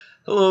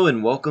Hello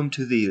and welcome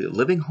to the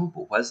Living Hope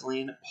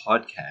Wesleyan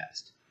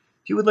podcast.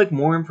 If you would like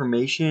more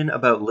information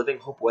about Living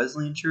Hope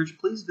Wesleyan Church,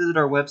 please visit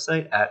our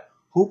website at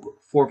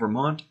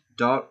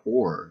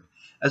hopeforvermont.org.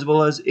 As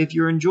well as if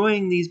you're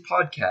enjoying these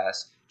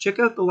podcasts, check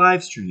out the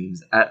live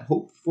streams at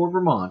Hope for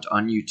Vermont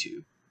on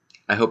YouTube.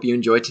 I hope you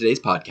enjoy today's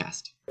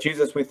podcast.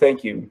 Jesus, we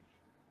thank you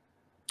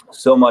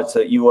so much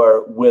that you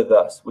are with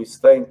us. We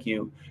thank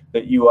you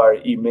that you are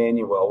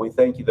Emmanuel. We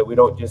thank you that we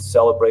don't just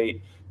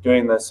celebrate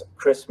during this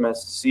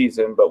Christmas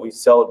season, but we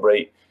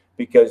celebrate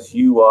because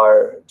you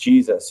are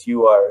Jesus,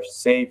 you are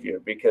Savior,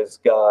 because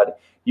God,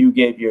 you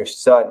gave your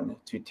Son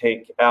to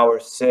take our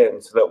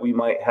sins so that we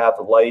might have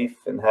life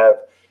and have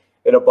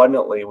it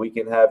abundantly. We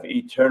can have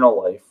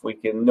eternal life. We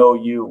can know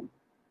you.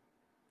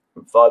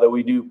 And Father,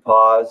 we do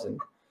pause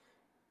and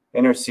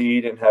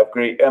intercede and have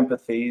great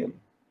empathy and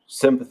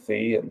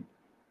sympathy and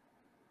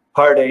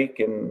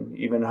heartache and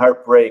even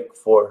heartbreak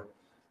for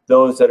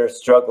those that are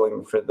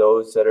struggling, for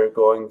those that are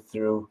going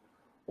through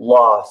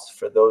loss,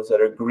 for those that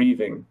are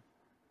grieving.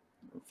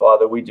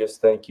 Father, we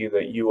just thank you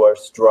that you are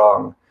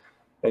strong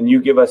and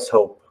you give us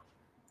hope.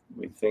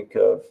 We think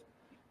of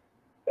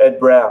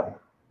Ed Brown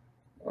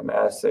and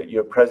ask that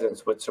your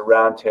presence would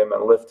surround him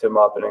and lift him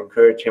up and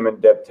encourage him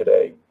and Deb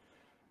today.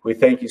 We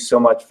thank you so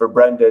much for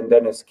Brenda and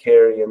Dennis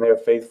Carey and their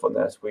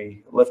faithfulness.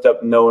 We lift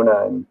up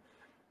Nona and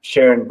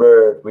Sharon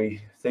Bird.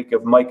 We think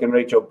of Mike and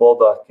Rachel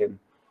Bulldog and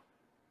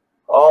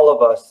all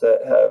of us that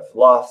have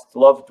lost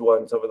loved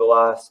ones over the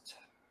last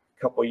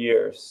couple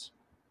years,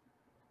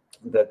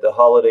 that the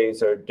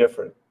holidays are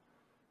different.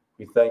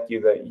 We thank you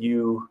that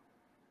you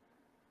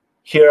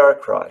hear our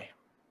cry,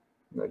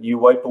 that you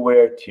wipe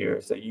away our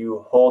tears, that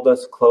you hold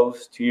us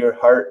close to your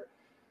heart,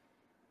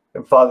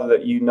 and Father,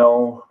 that you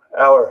know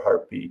our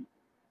heartbeat.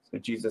 So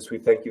Jesus, we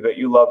thank you that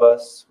you love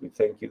us. We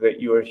thank you that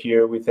you are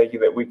here. We thank you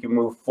that we can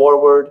move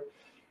forward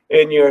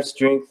in your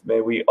strength. May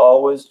we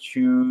always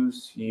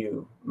choose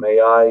you.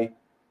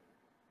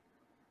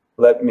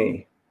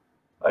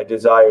 I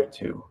desire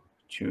to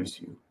choose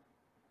you.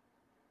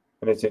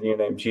 And it's in your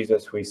name,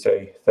 Jesus, we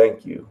say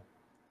thank you.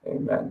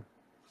 Amen.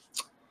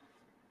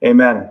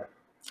 Amen.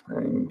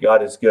 And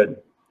God is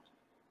good.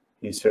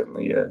 He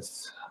certainly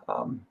is.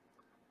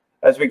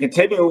 As we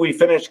continue, we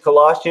finish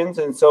Colossians,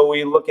 and so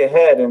we look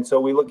ahead. And so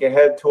we look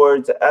ahead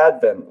towards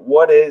Advent.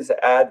 What is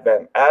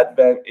Advent?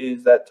 Advent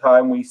is that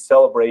time we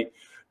celebrate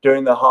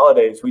during the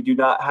holidays. We do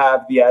not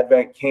have the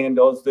Advent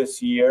candles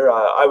this year.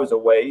 I was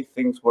away.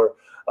 Things were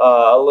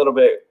a little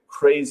bit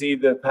crazy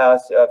the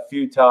past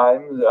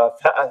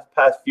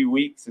few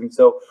weeks. And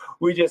so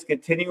we just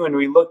continue and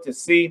we look to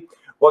see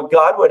what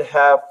God would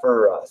have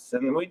for us.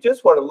 And we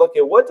just want to look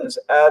at, what does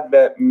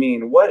Advent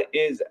mean? What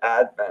is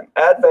Advent?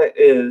 Advent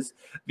is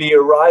the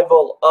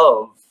arrival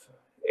of,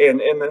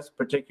 and in this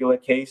particular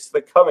case,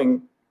 the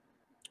coming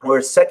or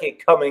second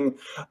coming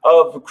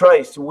of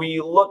Christ.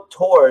 We look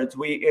towards,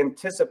 we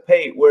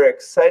anticipate, we're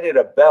excited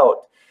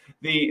about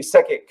the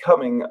second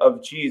coming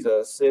of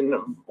Jesus.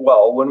 And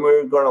well, when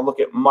we're going to look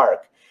at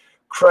Mark,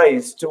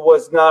 Christ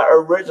was not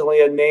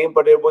originally a name,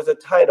 but it was a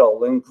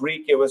title. In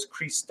Greek, it was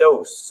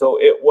Christos. So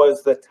it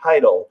was the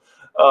title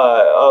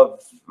of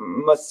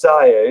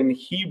Messiah. In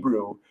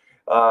Hebrew,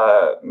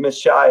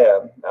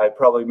 Messiah. I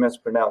probably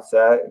mispronounced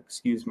that.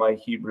 Excuse my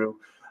Hebrew.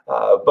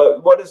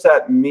 But what does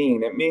that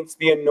mean? It means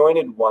the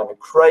anointed one,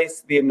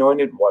 Christ, the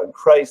anointed one,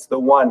 Christ, the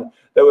one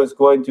that was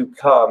going to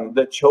come,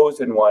 the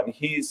chosen one.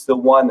 He's the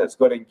one that's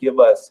going to give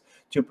us,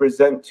 to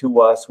present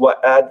to us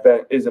what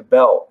Advent is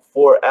about.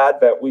 For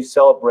Advent, we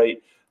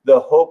celebrate the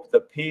hope,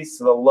 the peace,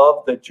 the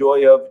love, the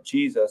joy of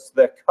Jesus,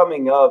 the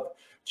coming of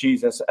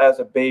Jesus as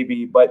a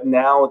baby, but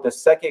now the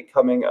second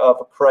coming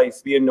of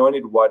Christ, the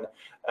anointed one,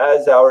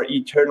 as our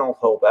eternal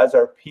hope, as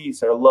our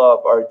peace, our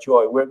love, our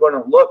joy. We're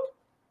going to look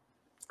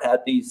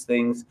at these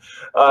things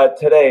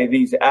today,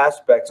 these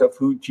aspects of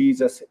who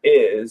Jesus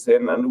is.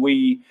 And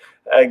we,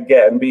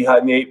 again,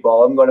 behind the eight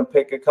ball, I'm going to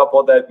pick a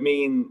couple that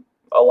mean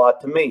a lot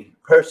to me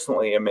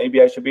personally, and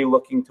maybe I should be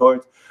looking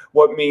towards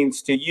what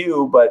means to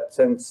you. But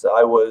since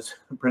I was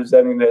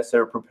presenting this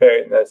or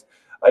preparing this,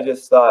 I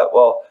just thought,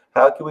 well,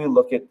 how can we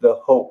look at the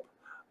hope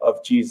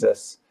of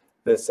Jesus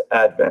this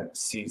Advent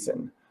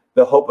season?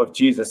 The hope of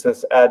Jesus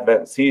this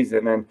Advent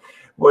season. And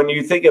when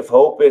you think of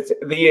hope, it's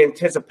the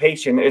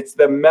anticipation. It's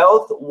the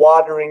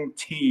mouth-watering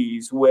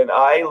tease. When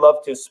I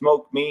love to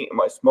smoke meat,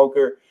 my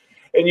smoker,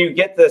 and you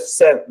get the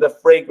scent, the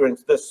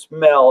fragrance, the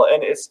smell,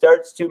 and it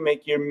starts to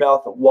make your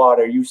mouth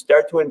water. You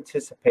start to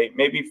anticipate.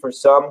 Maybe for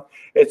some,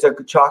 it's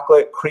a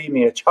chocolate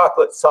creamy, a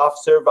chocolate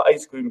soft serve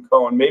ice cream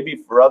cone. Maybe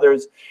for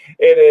others,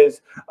 it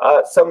is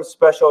some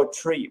special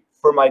treat.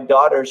 For my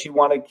daughter, she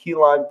wanted key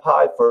lime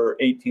pie for her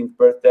 18th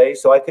birthday,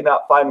 so I could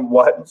not find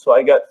one. So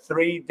I got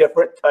 3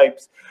 different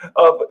types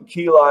of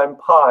key lime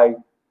pie.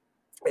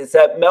 It's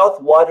that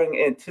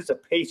mouth-watering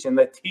anticipation,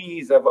 the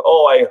tease of,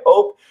 oh, I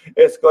hope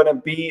it's going to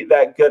be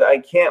that good. I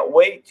can't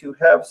wait to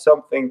have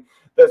something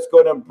that's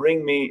going to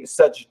bring me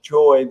such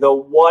joy. The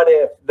what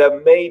if,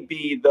 the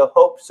maybe, the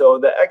hope so,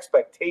 the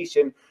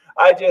expectation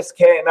I just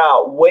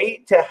cannot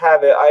wait to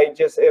have it. I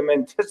just am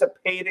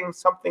anticipating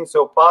something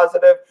so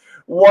positive.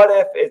 What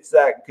if it's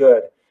that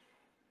good?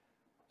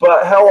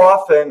 But how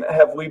often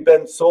have we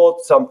been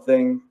sold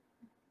something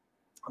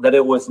that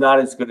it was not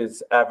as good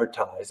as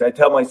advertised? I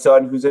tell my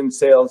son, who's in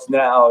sales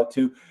now,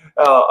 to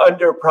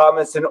under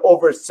promise and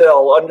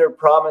oversell, under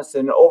promise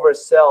and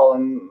oversell.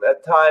 And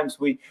at times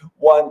we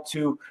want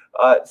to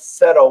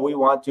settle, we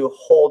want to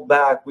hold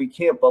back. We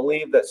can't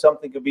believe that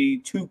something could be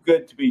too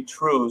good to be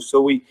true.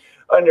 So we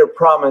under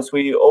promise,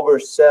 we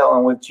oversell.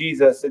 And with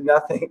Jesus,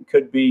 nothing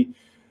could be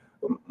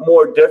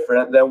more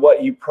different than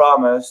what he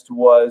promised,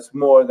 was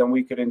more than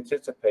we could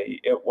anticipate.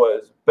 It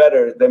was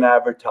better than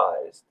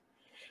advertised.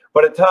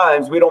 But at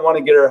times we don't want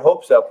to get our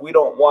hopes up. We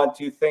don't want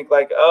to think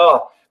like,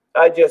 oh,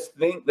 I just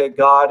think that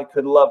God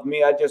could love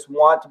me. I just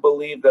want to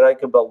believe that I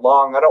could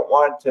belong. I don't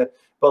want to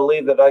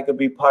believe that I could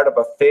be part of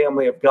a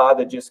family of God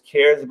that just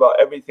cares about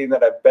everything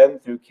that I've been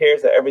through,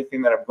 cares about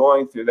everything that I'm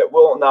going through, that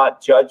will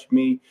not judge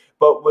me,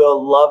 but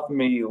will love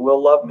me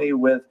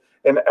with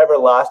an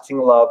everlasting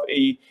love,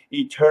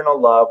 eternal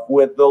love,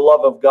 with the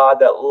love of God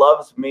that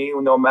loves me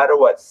no matter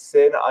what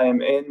sin I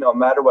am in, no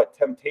matter what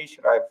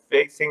temptation I'm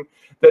facing,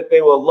 that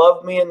they will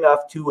love me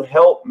enough to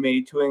help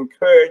me, to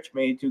encourage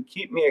me, to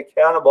keep me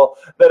accountable,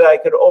 that I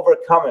could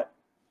overcome it.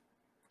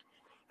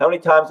 How many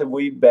times have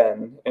we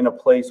been in a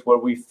place where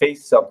we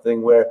face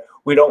something where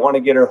we don't want to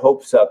get our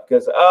hopes up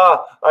because,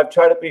 I've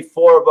tried it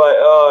before, but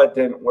it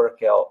didn't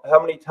work out?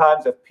 How many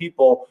times have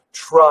people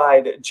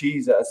tried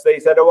Jesus? They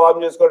said, I'm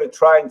just going to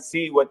try and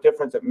see what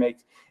difference it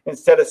makes,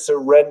 instead of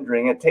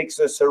surrendering. It takes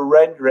a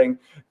surrendering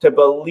to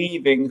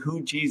believing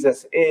who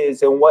Jesus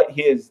is and what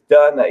he has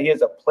done, that he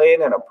has a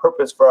plan and a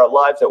purpose for our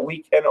lives that we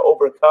can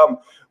overcome.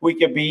 We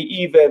can be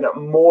even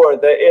more,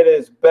 that it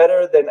is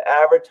better than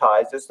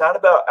advertised. It's not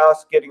about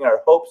us getting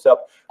our hopes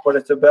up, but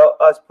it's about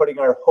us putting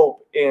our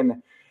hope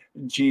in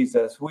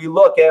Jesus. We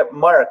look at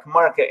Mark,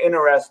 an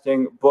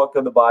interesting book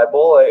of the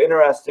Bible, an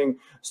interesting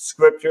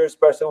scripture,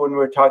 especially when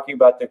we're talking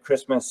about the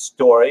Christmas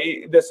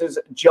story. This is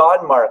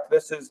John Mark.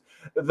 This is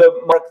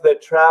the Mark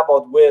that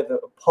traveled with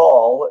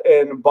Paul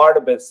and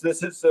Barnabas.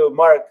 This is the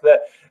Mark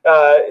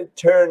that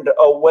turned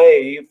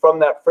away from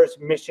that first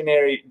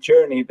missionary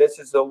journey. This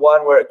is the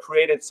one where it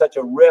created such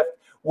a rift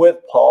with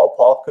Paul.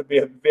 Paul could be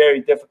a very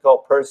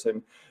difficult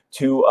person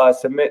to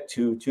submit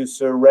to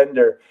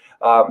surrender,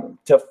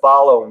 to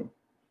follow.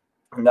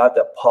 Not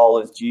that Paul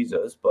is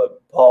Jesus,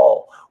 but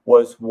Paul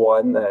was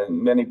one that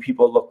many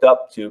people looked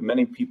up to,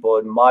 many people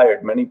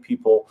admired, many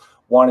people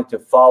wanted to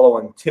follow,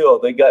 until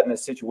they got in a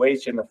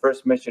situation, the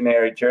first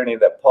missionary journey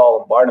that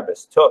Paul and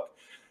Barnabas took.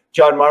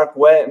 John Mark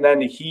went, and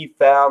then he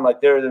found like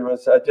there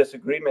was a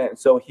disagreement, and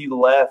so he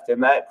left,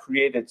 and that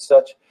created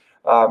such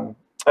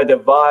a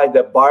divide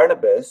that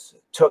Barnabas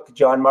took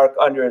John Mark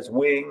under his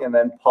wing, and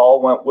then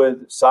Paul went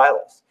with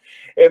Silas.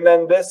 And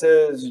then this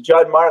is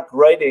John Mark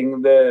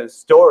writing the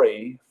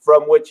story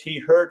from which he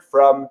heard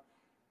from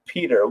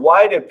Peter.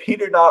 Why did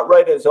Peter not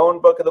write his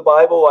own book of the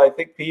Bible? I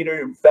think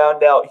Peter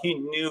found out,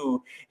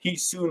 he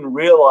soon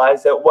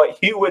realized that what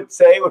he would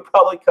say would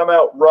probably come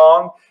out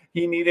wrong.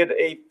 He needed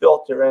a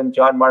filter, and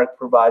John Mark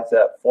provides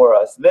that for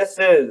us. This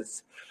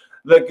is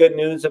the good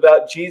news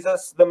about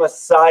Jesus, the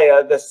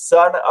Messiah, the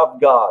Son of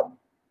God.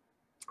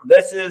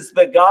 This is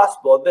the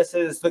gospel. This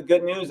is the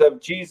good news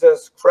of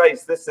Jesus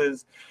Christ. This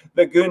is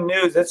the good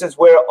news. This is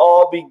where it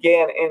all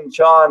began. In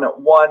John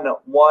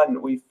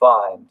 1:1 we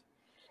find,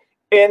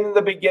 in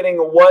the beginning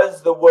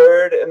was the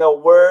Word, and the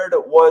Word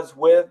was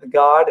with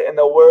God, and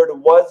the Word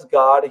was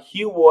God.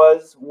 He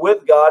was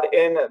with God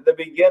in the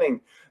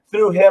beginning.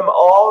 Through him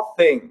all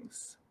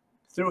things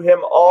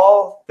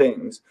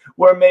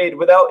were made.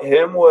 Without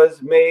him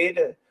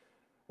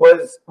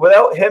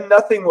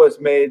nothing was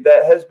made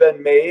that has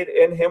been made.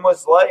 In him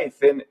was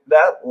life, and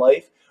that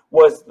life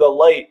was the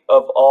light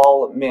of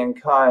all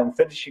mankind.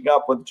 Finishing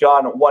up with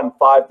John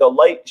 1:5, the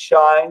light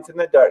shines in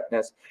the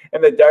darkness,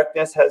 and the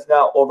darkness has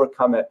not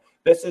overcome it.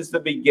 This is the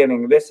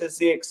beginning. This is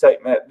the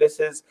excitement. This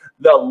is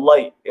the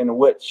light in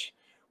which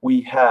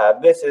we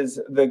have. This is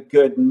the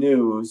good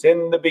news.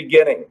 In the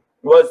beginning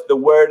was the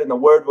Word, and the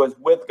Word was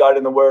with God,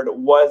 and the Word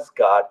was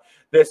God.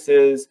 This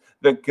is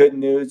the good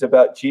news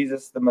about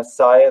Jesus, the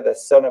Messiah, the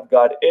Son of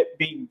God. It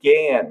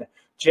began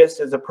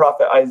just as the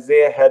prophet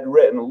Isaiah had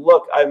written,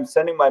 look, I'm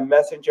sending my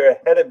messenger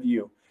ahead of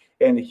you,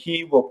 and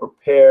he will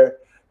prepare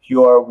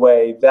your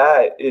way.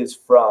 That is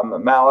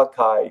from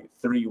Malachi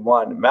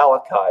 3:1.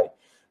 Malachi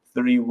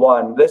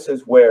 3:1. This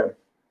is where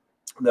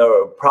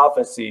the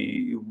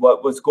prophecy,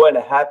 what was going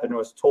to happen,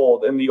 was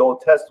told in the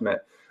Old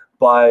Testament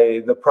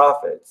by the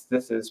prophets.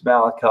 This is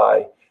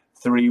Malachi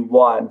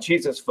 3:1.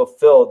 Jesus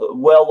fulfilled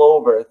well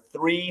over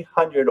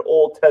 300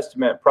 Old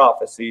Testament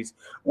prophecies,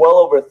 well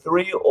over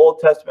 3 Old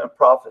Testament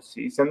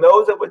prophecies. And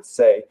those that would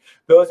say,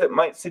 those that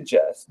might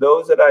suggest,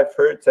 those that I've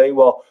heard say,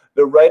 well,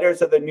 The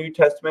writers of the New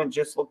Testament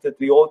just looked at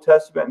the Old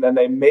Testament, and then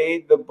they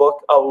made the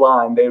book a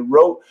line. They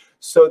wrote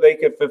so they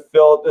could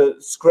fulfill the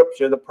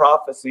scripture, the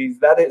prophecies.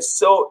 That is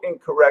so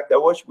incorrect. I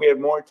wish we had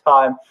more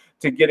time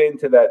to get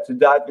into that, to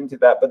dive into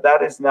that, but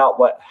that is not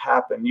what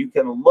happened. You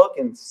can look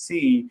and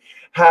see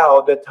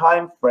how the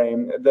time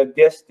frame, the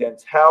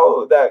distance,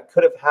 how that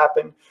could have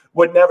happened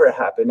would never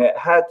happen. It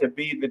had to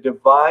be the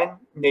divine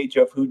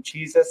nature of who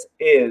Jesus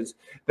is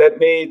that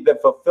made the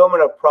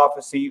fulfillment of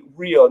prophecy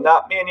real,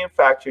 not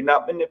manufactured,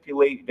 not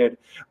manipulated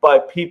by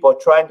people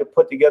trying to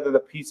put together the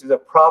pieces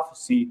of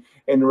prophecy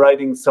and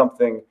writing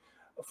something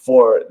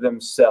for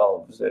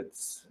themselves.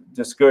 It's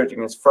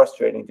discouraging, it's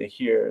frustrating to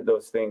hear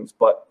those things,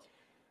 but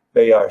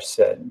they are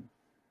said.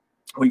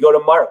 We go to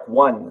Mark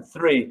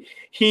 1:3.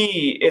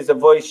 He is a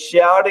voice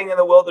shouting in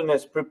the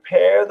wilderness,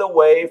 prepare the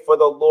way for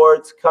the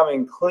Lord's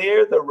coming,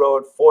 clear the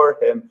road for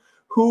him.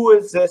 Who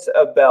is this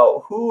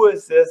about? Who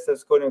is this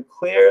that's going to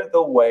clear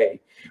the way?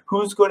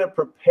 Who's going to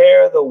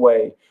prepare the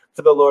way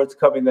for the Lord's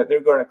coming? That they're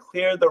going to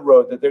clear the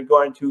road, that they're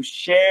going to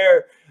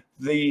share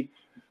the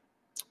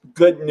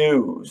good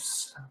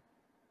news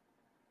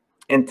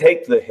and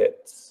take the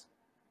hits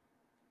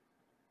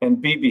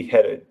and be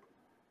beheaded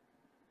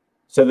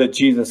so that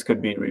Jesus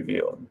could be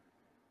revealed.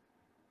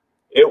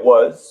 It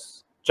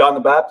was John the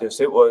Baptist.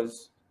 It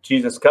was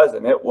Jesus'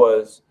 cousin. It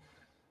was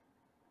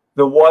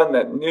the one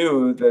that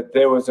knew that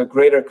there was a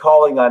greater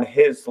calling on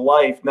his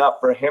life, not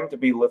for him to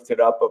be lifted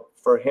up, but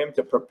for him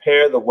to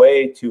prepare the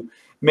way, to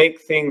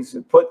make things,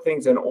 put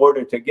things in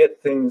order, to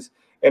get things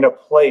in a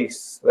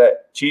place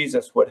that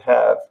Jesus would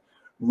have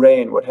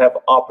reign, would have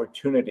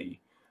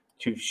opportunity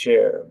to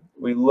share.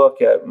 We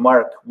look at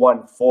Mark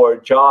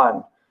 1:4.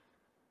 John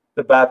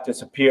the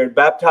Baptist appeared,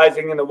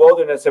 baptizing in the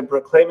wilderness and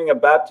proclaiming a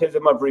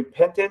baptism of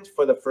repentance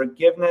for the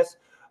forgiveness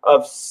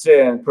of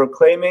sin.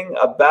 Proclaiming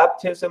a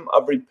baptism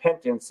of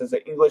repentance is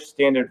the English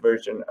Standard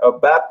Version. A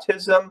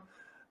baptism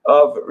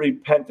of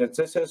repentance.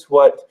 This is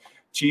what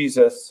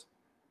Jesus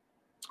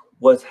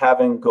was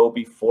having go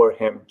before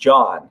him.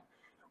 John,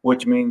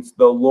 which means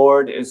the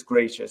Lord is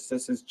gracious.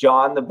 This is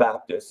John the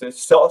Baptist.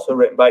 It's also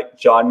written by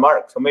John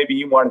Mark. So maybe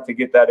you wanted to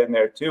get that in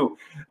there too.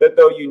 That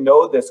though you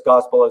know this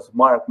gospel as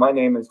Mark, my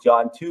name is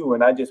John too.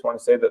 And I just want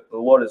to say that the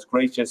Lord is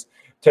gracious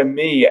to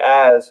me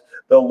as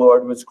the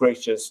Lord was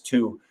gracious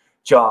to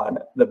John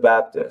the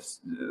Baptist.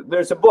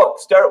 There's a book,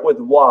 Start With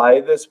Why.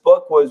 This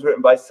book was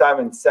written by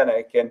Simon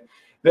Sinek. And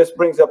this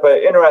brings up an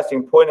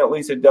interesting point, at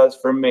least it does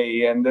for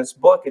me. And this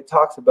book, it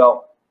talks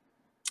about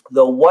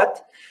the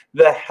what,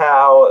 the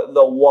how,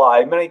 the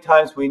why. Many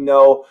times we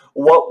know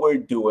what we're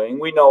doing.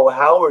 We know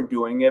how we're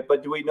doing it,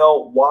 but do we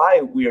know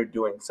why we are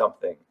doing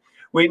something?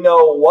 We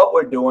know what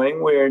we're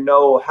doing. We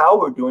know how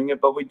we're doing it,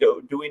 but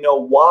do we know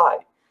why?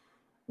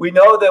 We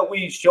know that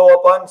we show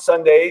up on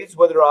Sundays,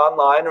 whether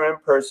online or in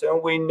person.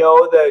 We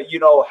know that,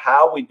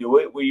 how we do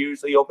it. We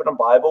usually open a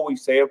Bible. We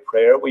say a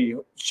prayer. We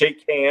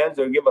shake hands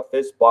or give a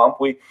fist bump.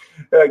 We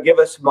give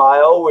a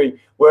smile.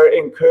 We're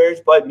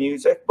encouraged by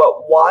music.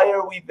 But why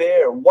are we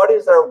there? What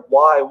is our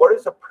why? What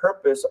is the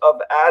purpose of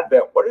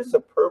Advent? What is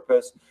the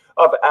purpose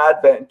of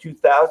Advent in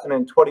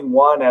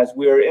 2021 as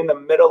we're in the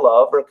middle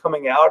of or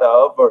coming out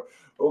of or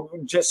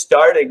just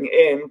starting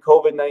in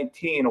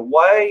COVID-19?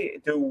 Why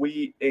do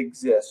we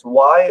exist?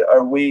 Why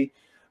are we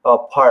a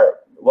part?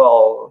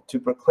 Well, to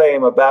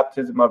proclaim a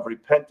baptism of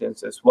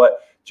repentance is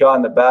what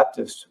John the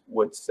Baptist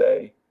would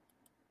say.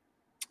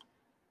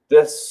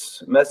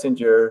 This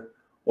messenger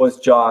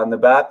was John the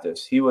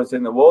Baptist. He was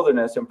in the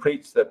wilderness and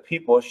preached that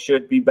people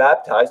should be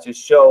baptized to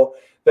show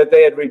that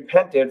they had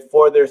repented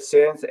for their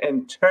sins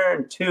and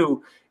turned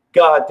to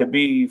God to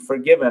be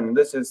forgiven.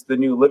 This is the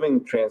New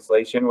Living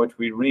Translation, which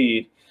we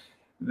read,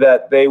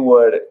 that they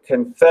would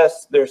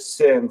confess their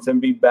sins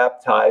and be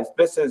baptized.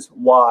 This is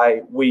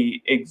why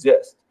we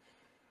exist.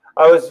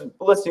 I was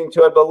listening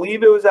to, I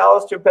believe it was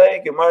Alistair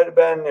Begg, it might have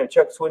been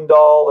Chuck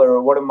Swindoll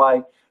or one of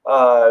my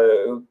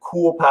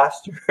cool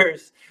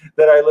pastors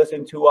that I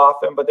listen to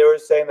often, but they were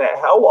saying that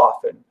how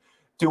often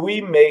do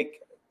we make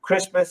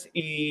Christmas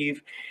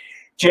Eve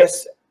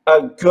just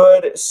a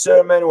good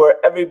sermon where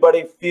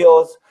everybody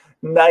feels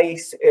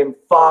nice and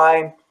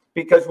fine,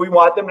 because we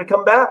want them to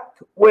come back.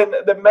 When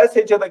the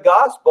message of the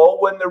gospel,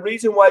 when the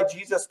reason why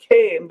Jesus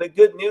came, the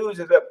good news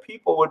is that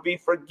people would be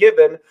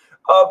forgiven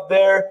of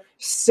their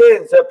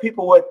sins, that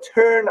people would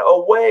turn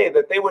away,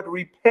 that they would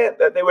repent,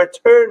 that they would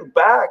turn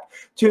back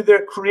to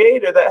their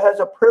Creator that has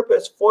a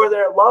purpose for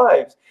their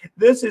lives.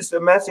 This is the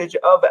message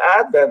of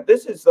Advent.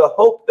 This is the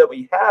hope that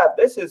we have.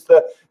 This is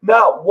the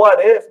not what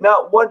if,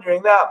 not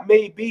wondering, not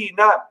maybe,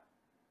 not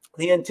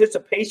the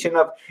anticipation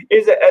of,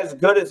 is it as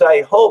good as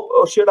I hope?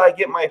 Or should I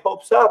get my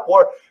hopes up?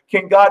 Or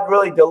can God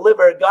really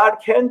deliver? God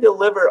can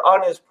deliver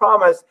on his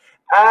promise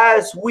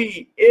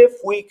if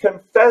we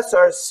confess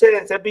our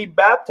sins and be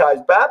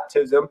baptized.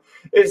 Baptism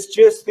is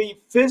just the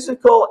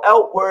physical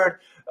outward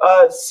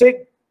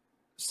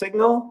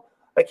signal.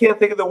 I can't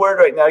think of the word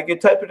right now. You can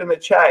type it in the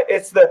chat.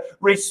 It's the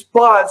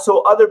response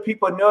so other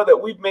people know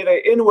that we've made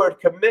an inward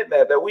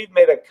commitment, that we've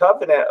made a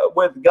covenant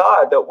with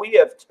God, that we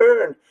have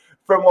turned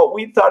from what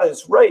we thought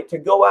is right to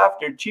go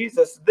after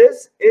Jesus.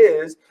 This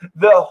is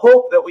the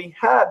hope that we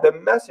have, the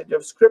message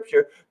of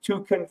Scripture,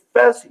 to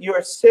confess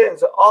your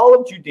sins. All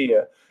of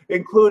Judea,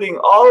 including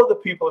all of the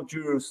people of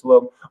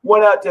Jerusalem,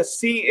 went out to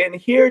see and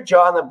hear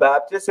John the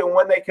Baptist, and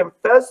when they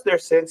confessed their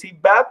sins, he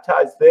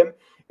baptized them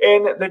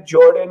in the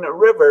Jordan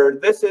River.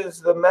 This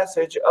is the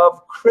message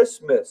of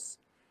Christmas,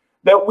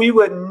 that we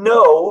would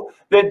know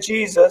that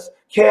Jesus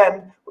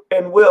can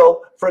and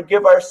will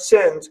forgive our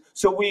sins.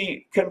 So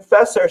we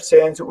confess our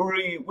sins,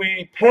 we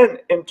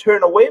repent and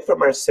turn away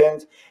from our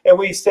sins, and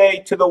we say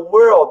to the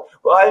world,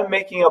 well, I am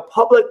making a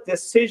public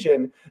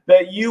decision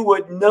that you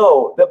would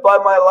know that by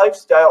my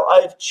lifestyle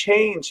I've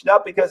changed,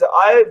 not because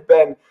I've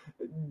been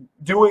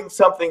doing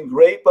something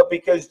great, but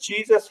because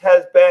Jesus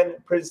has been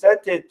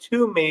presented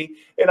to me,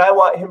 and I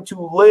want him to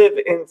live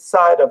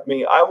inside of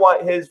me. I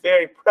want his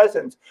very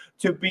presence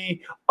to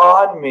be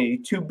on me,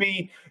 to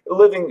be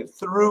living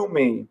through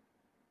me.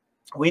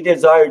 We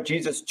desire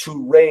Jesus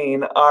to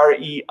reign,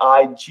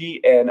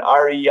 R-E-I-G-N,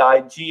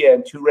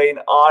 R-E-I-G-N, to reign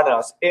on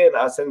us, in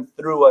us, and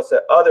through us,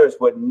 that others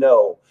would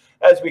know.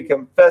 As we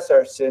confess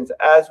our sins,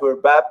 as we're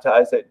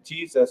baptized, that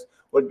Jesus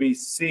would be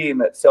seen,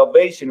 that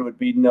salvation would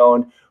be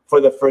known for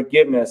the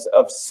forgiveness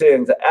of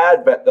sins.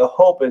 Advent, the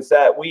hope is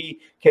that we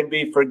can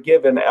be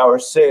forgiven our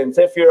sins.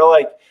 If you're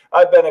like,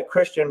 I've been a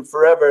Christian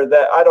forever,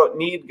 that I don't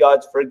need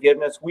God's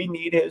forgiveness. We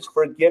need his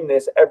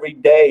forgiveness every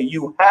day.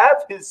 You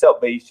have his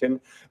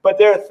salvation, but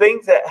there are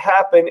things that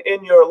happen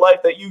in your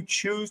life that you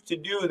choose to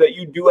do, that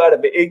you do out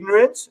of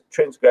ignorance,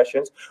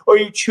 transgressions, or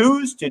you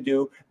choose to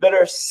do that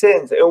are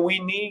sins. And we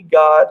need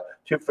God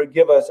to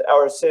forgive us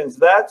our sins.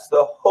 That's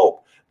the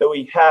hope that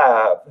we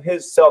have.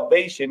 His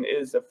salvation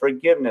is the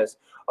forgiveness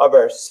of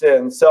our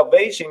sins.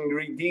 Salvation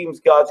redeems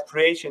God's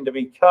creation to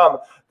become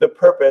the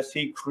purpose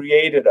he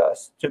created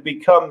us, to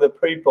become the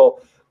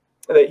people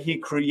that he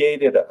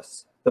created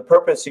us, the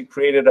purpose he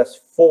created us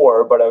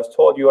for. But I was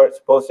told you aren't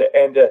supposed to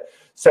end a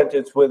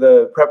sentence with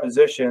a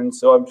preposition,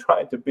 so I'm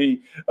trying to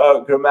be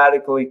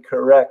grammatically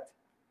correct.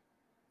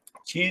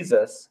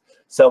 Jesus,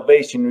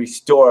 salvation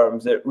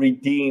restores, it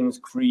redeems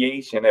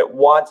creation. It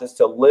wants us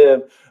to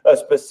live a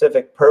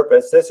specific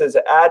purpose. This is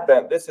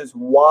Advent. This is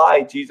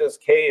why Jesus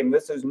came.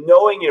 This is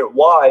knowing your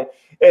why.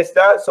 It's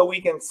not so we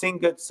can sing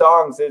good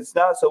songs. It's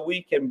not so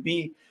we can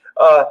be,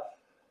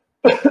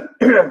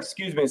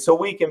 excuse me, so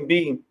we can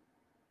be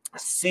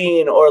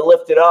seen or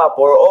lifted up,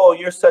 or, oh,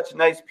 you're such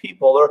nice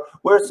people, or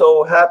we're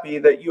so happy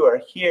that you are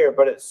here.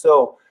 But it's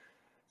so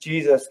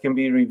Jesus can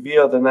be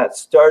revealed, and that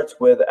starts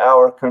with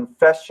our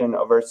confession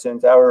of our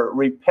sins, our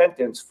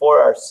repentance for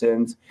our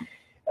sins,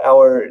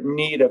 our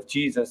need of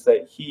Jesus,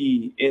 that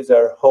he is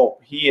our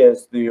hope. He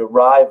is the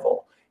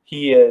arrival.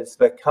 He is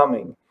the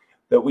coming,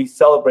 that we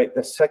celebrate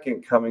the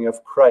second coming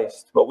of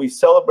Christ. But we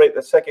celebrate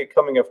the second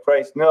coming of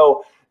Christ,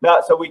 no,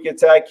 not so we can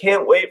say, I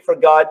can't wait for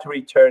God to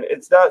return.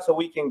 It's not so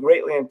we can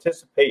greatly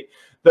anticipate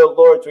the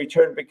Lord's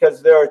return,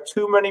 because there are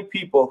too many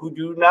people who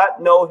do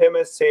not know him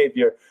as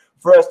Savior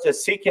for us to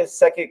seek his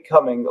second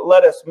coming.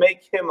 Let us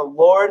make him a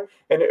Lord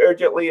and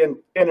urgently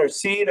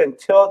intercede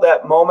until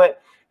that moment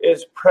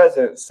is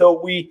present.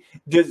 So we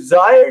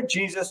desire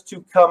Jesus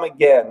to come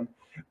again.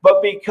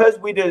 But because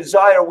we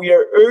desire, we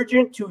are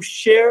urgent to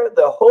share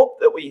the hope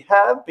that we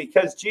have,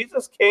 because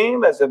Jesus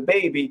came as a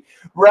baby,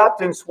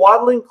 wrapped in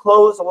swaddling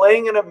clothes,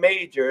 laying in a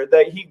manger,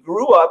 that he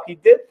grew up, he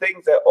did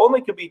things that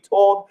only could be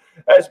told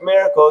as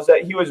miracles,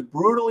 that he was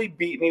brutally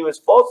beaten, he was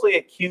falsely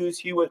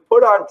accused, he was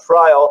put on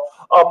trial,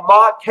 a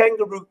mock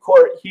kangaroo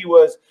court, he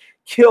was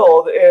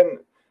killed and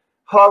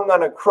hung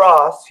on a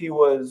cross, he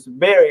was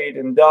buried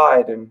and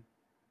died, and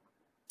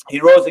he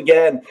rose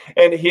again,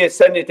 and he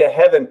ascended to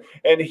heaven,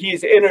 and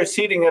he's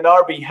interceding on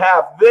our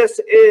behalf. This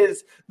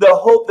is the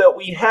hope that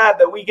we have,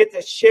 that we get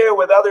to share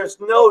with others.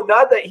 No,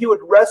 not that he would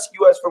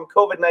rescue us from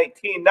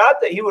COVID-19, not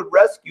that he would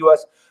rescue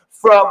us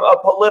from a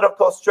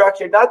political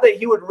structure, not that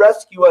he would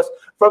rescue us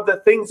from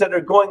the things that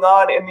are going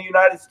on in the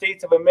United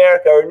States of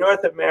America or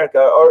North America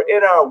or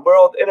in our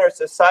world, in our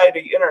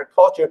society, in our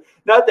culture.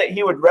 Not that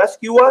he would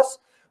rescue us,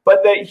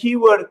 but that he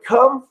would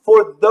come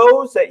for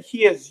those that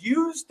he has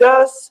used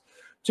us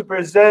to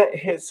present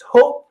his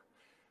hope,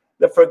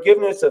 the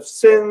forgiveness of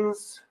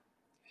sins,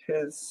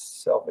 his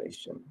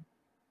salvation.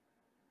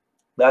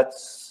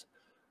 That's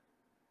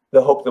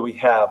the hope that we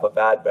have of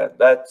Advent.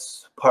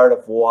 That's part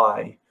of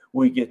why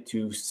we get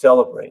to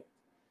celebrate.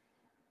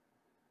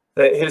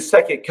 That his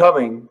second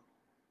coming,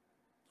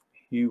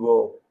 he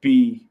will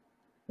be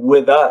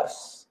with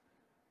us,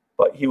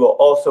 but he will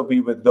also be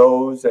with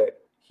those that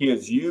he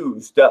has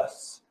used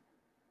us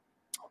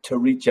to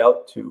reach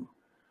out to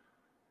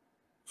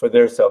for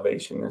their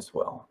salvation as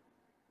well.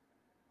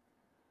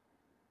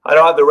 I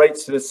don't have the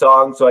rights to the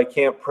song, so I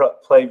can't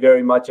play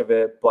very much of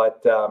it,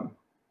 but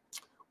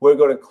we're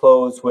going to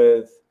close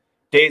with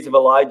Days of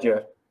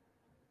Elijah.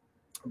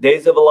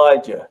 Days of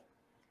Elijah.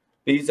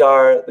 These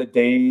are the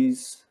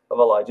days of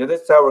Elijah.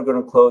 This is how we're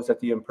going to close at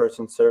the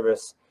in-person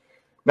service.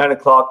 9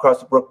 o'clock, across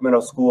the Brook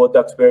Middle School,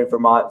 Duxbury,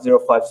 Vermont,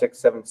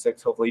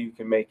 05676. Hopefully you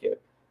can make it.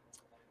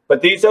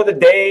 But these are the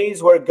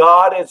days where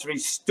God is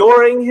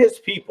restoring his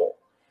people.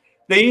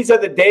 These are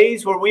the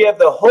days where we have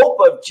the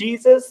hope of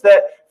Jesus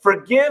that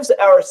forgives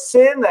our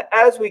sin, that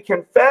as we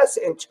confess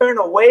and turn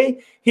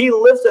away, he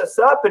lifts us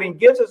up and he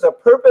gives us a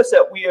purpose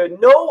that we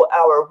know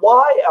our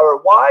why. Our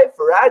why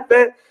for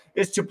Advent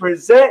is to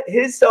present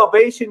his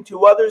salvation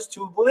to others,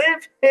 to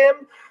live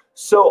him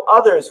so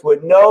others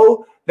would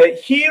know that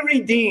he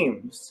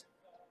redeems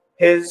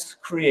his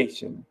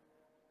creation.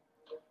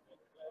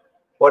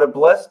 What a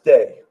blessed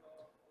day.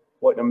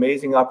 What an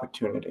amazing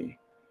opportunity.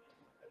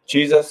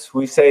 Jesus,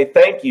 we say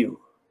thank you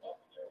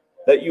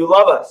that you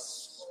love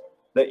us,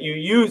 that you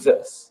use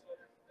us,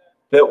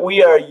 that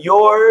we are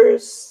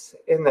yours,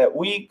 and that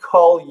we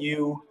call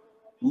you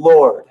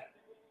Lord.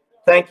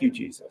 Thank you,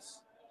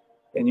 Jesus.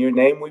 In your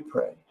name we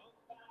pray.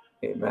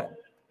 Amen.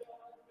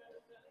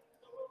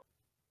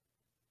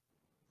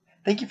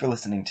 Thank you for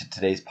listening to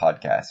today's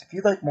podcast. If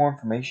you'd like more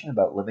information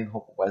about Living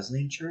Hope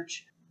Wesleyan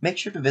Church, make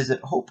sure to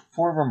visit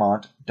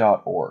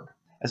hopeforvermont.org.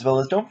 As well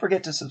as don't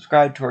forget to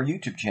subscribe to our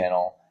YouTube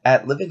channel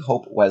at Living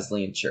Hope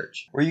Wesleyan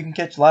Church, where you can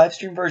catch live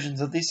stream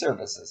versions of these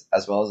services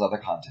as well as other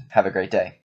content. Have a great day.